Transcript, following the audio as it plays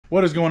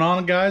What is going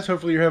on, guys?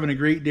 Hopefully you're having a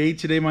great day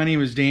today. My name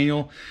is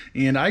Daniel,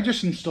 and I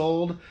just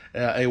installed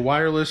a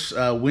wireless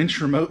winch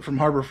remote from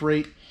Harbor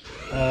Freight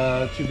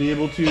to be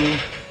able to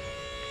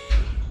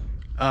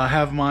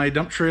have my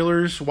dump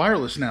trailers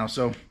wireless now.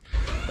 So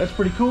that's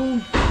pretty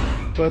cool.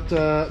 But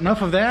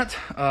enough of that.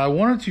 I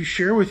wanted to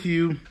share with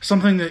you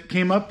something that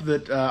came up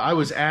that I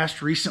was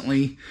asked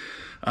recently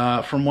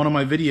from one of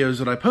my videos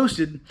that I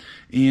posted.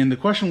 And the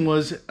question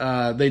was,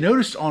 they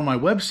noticed on my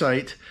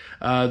website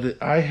that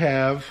I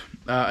have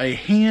a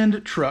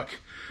hand truck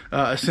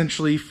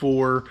essentially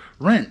for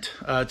rent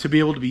to be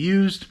able to be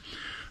used.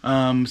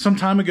 Some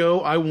time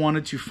ago, I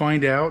wanted to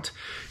find out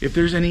if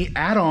there's any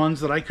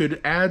add-ons that I could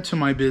add to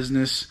my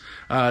business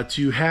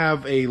to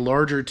have a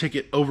larger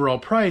ticket overall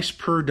price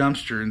per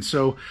dumpster. And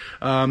so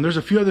there's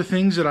a few other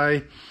things that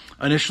I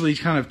initially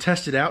kind of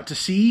tested out to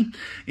see,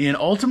 and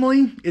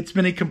ultimately it's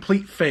been a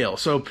complete fail.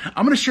 So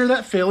I'm going to share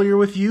that failure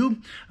with you.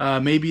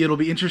 Maybe it'll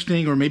be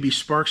interesting, or maybe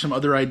spark some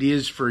other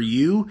ideas for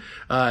you,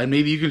 and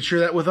maybe you can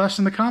share that with us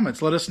in the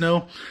comments. Let us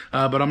know.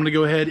 But I'm going to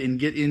go ahead and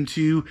get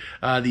into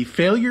the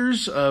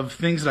failures of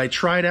things that I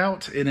tried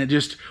out and it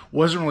just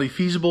wasn't really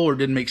feasible or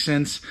didn't make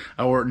sense,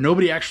 or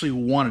nobody actually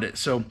wanted it.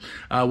 So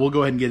we'll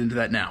go ahead and get into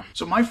that now.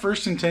 So my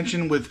first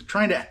intention with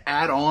trying to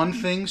add on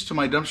things to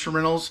my dumpster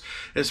rentals,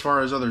 as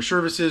far as other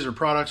services or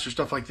products or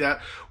stuff like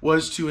that,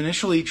 was to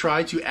initially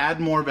try to add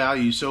more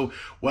value. So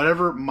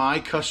whatever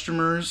my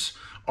customers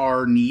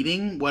are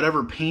needing,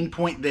 whatever pain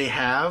point they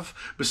have,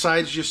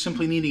 besides just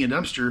simply needing a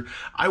dumpster,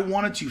 I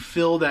wanted to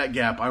fill that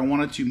gap. I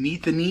wanted to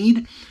meet the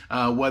need,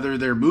 whether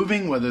they're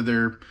moving, whether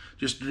they're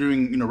just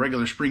doing,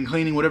 regular spring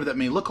cleaning, whatever that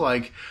may look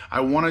like.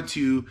 I wanted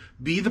to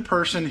be the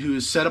person who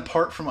is set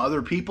apart from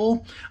other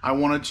people. I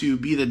wanted to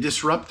be the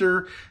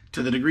disruptor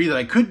to the degree that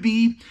I could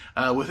be,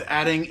 with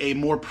adding a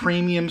more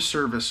premium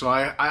service. So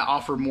I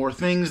offer more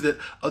things that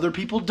other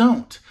people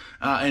don't.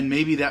 And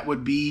maybe that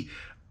would be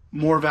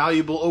more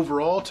valuable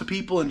overall to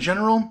people in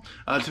general,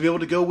 to be able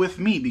to go with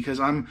me,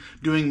 because I'm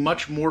doing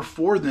much more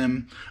for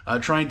them,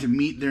 trying to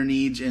meet their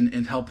needs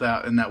and help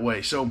that in that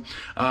way. So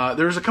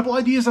there's a couple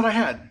ideas that I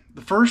had.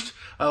 The first,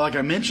 like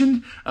I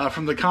mentioned,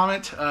 from the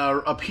comment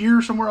up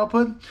here somewhere I'll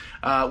put,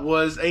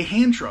 was a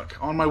hand truck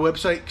on my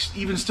website.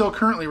 Even still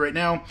currently right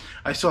now,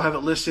 I still have it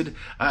listed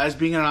as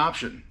being an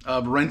option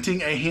of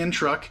renting a hand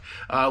truck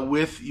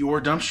with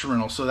your dumpster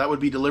rental. So that would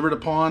be delivered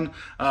upon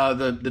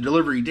the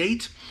delivery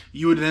date.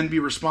 You would then be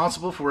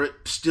responsible for it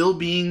still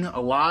being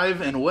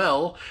alive and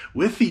well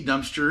with the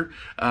dumpster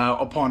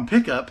upon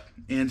pickup.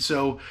 And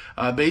so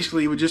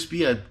basically it would just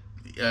be a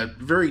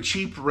very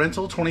cheap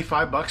rental,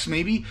 25 bucks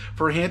maybe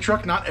for a hand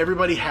truck. Not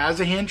everybody has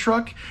a hand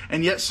truck,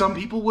 and yet some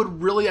people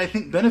would really, I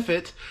think,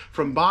 benefit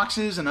from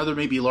boxes and other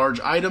maybe large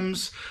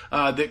items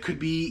that could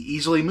be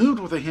easily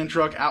moved with a hand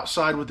truck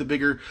outside with the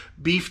bigger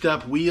beefed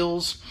up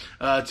wheels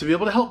to be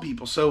able to help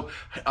people. So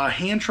a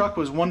hand truck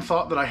was one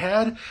thought that I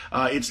had.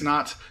 It's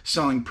not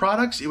selling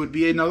products. It would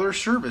be another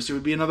service. It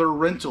would be another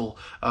rental,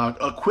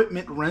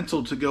 equipment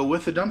rental to go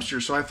with the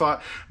dumpster. So I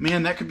thought,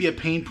 man, that could be a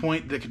pain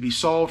point that could be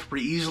solved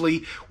pretty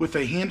easily with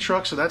a hand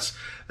truck. So that's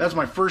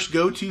my first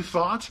go-to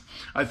thought.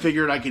 I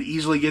figured I could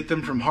easily get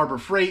them from Harbor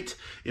Freight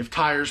if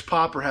tires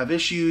pop or have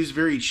issues.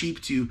 Very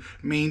cheap to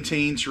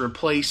maintain, to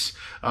replace.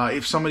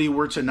 If somebody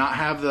were to not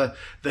have the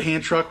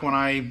hand truck when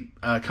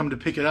I come to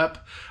pick it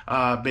up,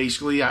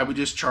 basically I would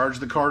just charge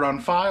the card on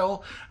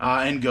file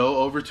and go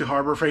over to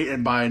Harbor Freight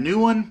and buy a new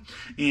one,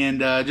 and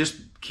just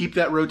keep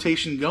that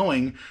rotation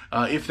going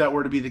if that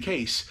were to be the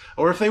case.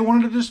 Or if they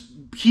wanted to just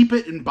keep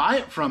it and buy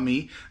it from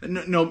me,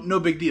 no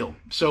big deal.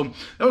 So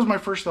that was my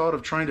first thought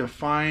of trying to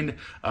find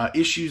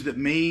issues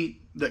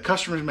that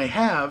customers may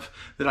have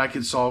that I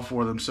could solve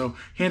for them. So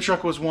hand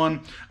truck was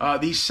one.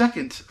 The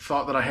second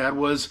thought that I had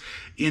was,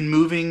 in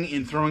moving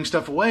and throwing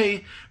stuff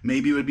away,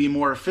 maybe it would be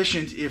more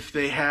efficient if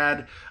they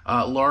had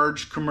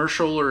large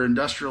commercial or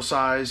industrial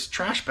size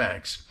trash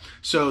bags.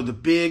 So the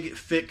big,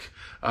 thick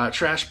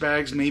trash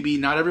bags, maybe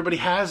not everybody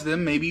has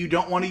them. Maybe you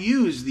don't want to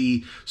use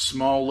the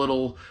small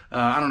little,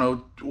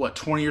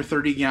 20 or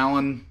 30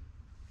 gallon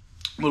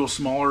little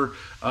smaller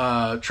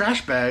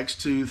trash bags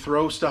to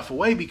throw stuff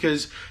away,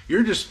 because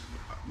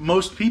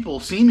most people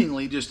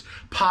seemingly just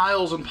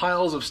piles and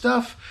piles of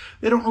stuff.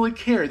 They don't really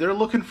care. They're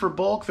looking for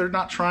bulk. They're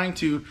not trying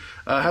to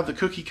have the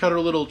cookie cutter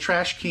little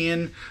trash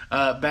can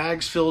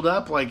bags filled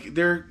up. Like,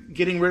 they're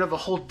getting rid of a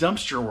whole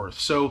dumpster worth.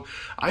 So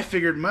I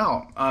figured,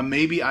 well,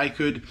 maybe I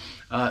could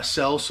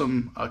sell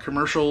some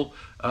commercial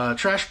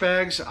trash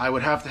bags. I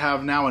would have to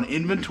have now an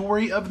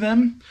inventory of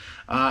them.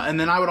 And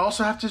then I would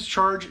also have to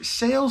charge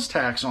sales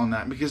tax on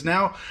that, because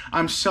now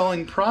I'm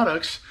selling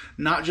products,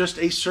 not just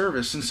a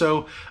service. And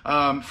so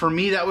for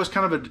me, that was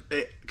kind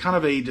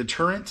of a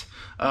deterrent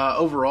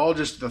overall,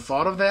 just the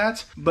thought of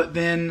that. But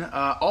then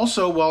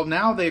also, well,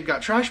 now they've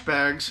got trash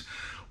bags.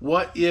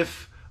 What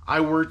if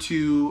I were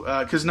to,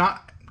 because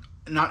not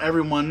not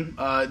everyone,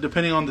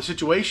 depending on the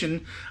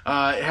situation,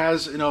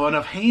 has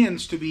enough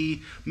hands to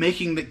be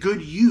making the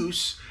good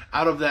use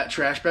out of that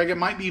trash bag. It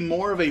might be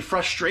more of a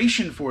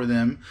frustration for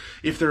them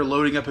if they're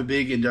loading up a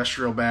big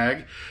industrial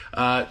bag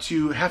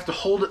to have to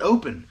hold it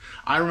open.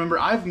 I remember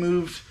I've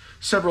moved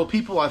several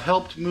people. I've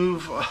helped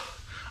move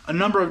a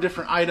number of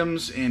different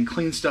items and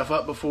clean stuff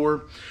up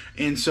before.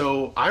 And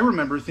so I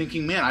remember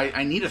thinking, man,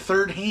 I need a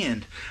third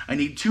hand. I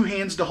need two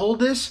hands to hold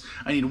this.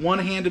 I need one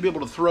hand to be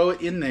able to throw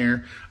it in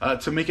there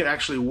to make it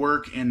actually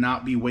work and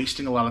not be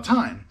wasting a lot of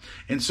time.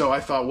 And so I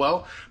thought,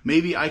 well,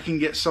 maybe I can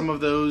get some of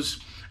those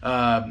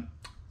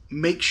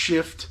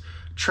makeshift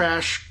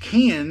trash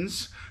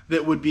cans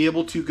that would be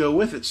able to go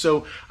with it.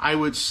 So I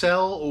would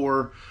sell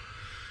or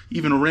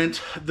even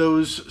rent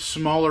those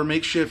smaller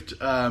makeshift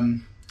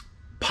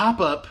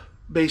pop-up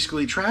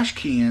basically trash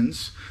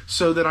cans,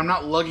 so that I'm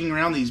not lugging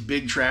around these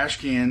big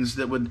trash cans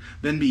that would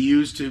then be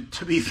used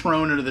to be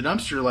thrown into the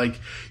dumpster. Like,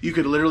 you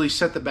could literally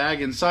set the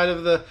bag inside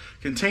of the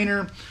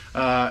container.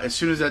 As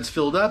soon as that's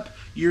filled up,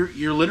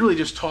 you're literally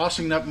just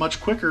tossing it up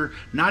much quicker,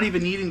 not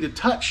even needing to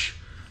touch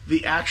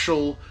the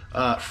actual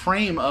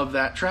frame of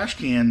that trash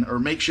can or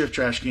makeshift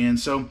trash can.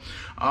 So,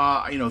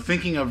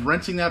 thinking of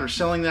renting that or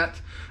selling that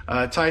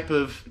type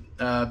of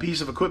piece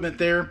of equipment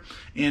there,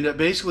 and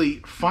basically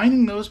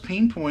finding those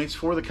pain points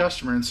for the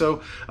customer. And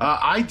so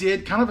I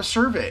did kind of a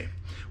survey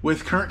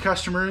with current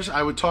customers.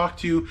 I would talk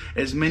to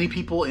as many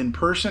people in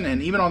person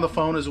and even on the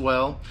phone as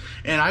well,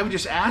 and I would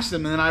just ask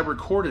them, and then I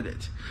recorded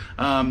it.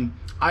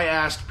 I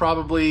asked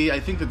probably, I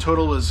think the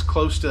total was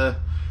close to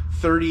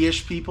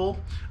 30-ish people,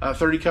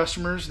 30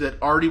 customers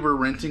that already were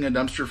renting a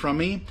dumpster from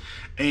me,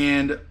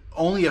 and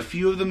only a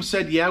few of them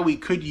said, yeah, we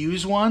could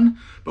use one,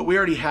 but we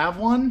already have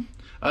one.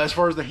 As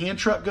far as the hand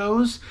truck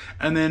goes,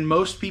 and then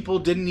most people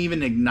didn't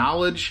even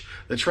acknowledge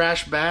the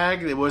trash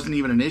bag. It wasn't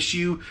even an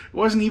issue. It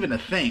wasn't even a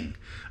thing.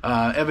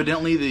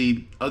 Evidently,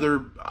 the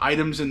other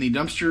items in the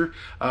dumpster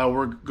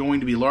were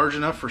going to be large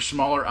enough for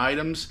smaller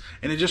items,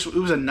 and it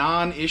was a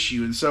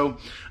non-issue. And so,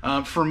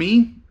 for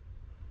me,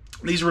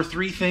 these were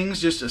three things: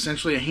 just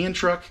essentially a hand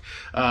truck,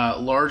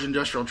 large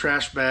industrial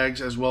trash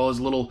bags, as well as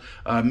little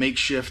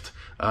makeshift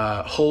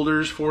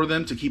holders for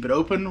them to keep it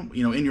open,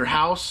 in your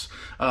house,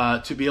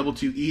 to be able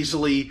to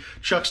easily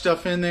chuck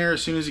stuff in there.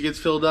 As soon as it gets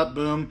filled up,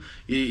 boom,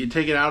 you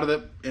take it out of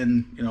it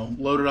and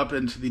load it up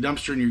into the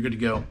dumpster, and you're good to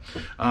go.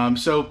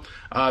 So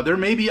there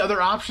may be other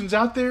options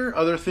out there,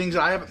 other things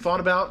I haven't thought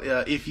about.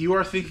 If you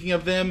are thinking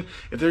of them,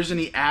 if there's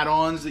any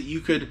add-ons that you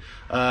could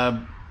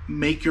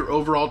make your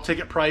overall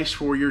ticket price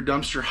for your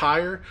dumpster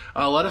higher,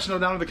 let us know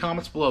down in the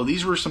comments below.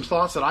 These were some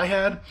thoughts that I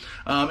had,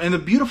 and the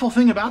beautiful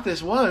thing about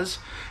this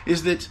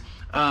is that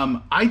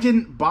I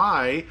didn't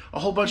buy a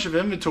whole bunch of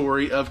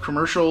inventory of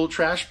commercial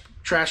trash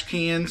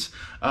cans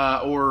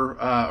or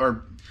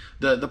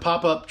the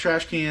pop-up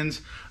trash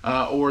cans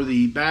or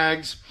the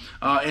bags.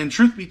 And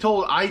truth be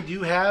told, I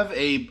do have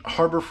a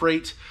Harbor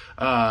Freight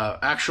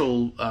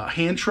actual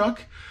hand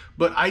truck,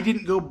 but I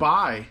didn't go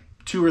buy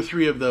 2 or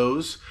 3 of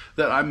those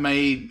that I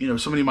may,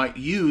 somebody might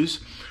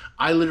use.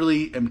 I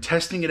literally am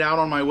testing it out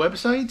on my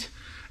website,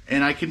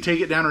 and I can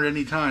take it down at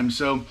any time.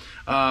 So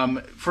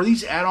for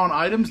these add-on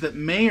items that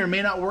may or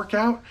may not work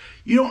out,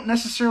 you don't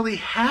necessarily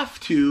have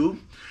to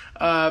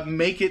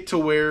make it to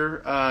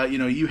where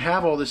you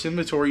have all this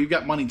inventory, you've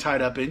got money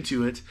tied up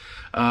into it.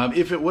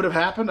 If it would have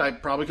happened, I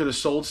probably could have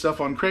sold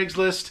stuff on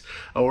Craigslist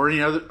or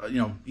any other,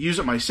 use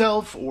it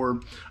myself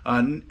or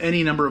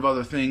any number of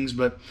other things.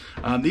 But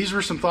these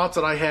were some thoughts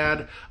that I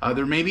had.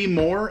 There may be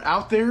more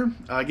out there.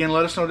 Again,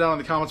 let us know down in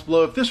the comments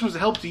below. If this was a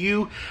help to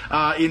you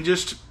in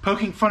just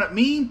poking fun at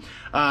me,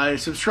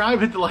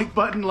 subscribe, hit the like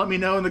button. Let me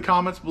know in the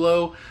comments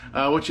below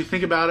what you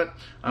think about it.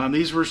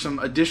 These were some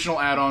additional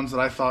add-ons that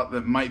I thought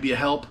that might be a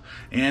help,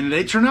 and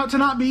they turn out to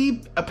not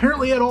be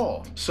apparently at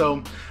all. So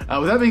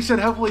with that being said,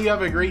 hopefully you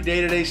have a great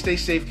day today. Stay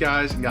safe,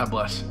 guys, and God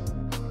bless.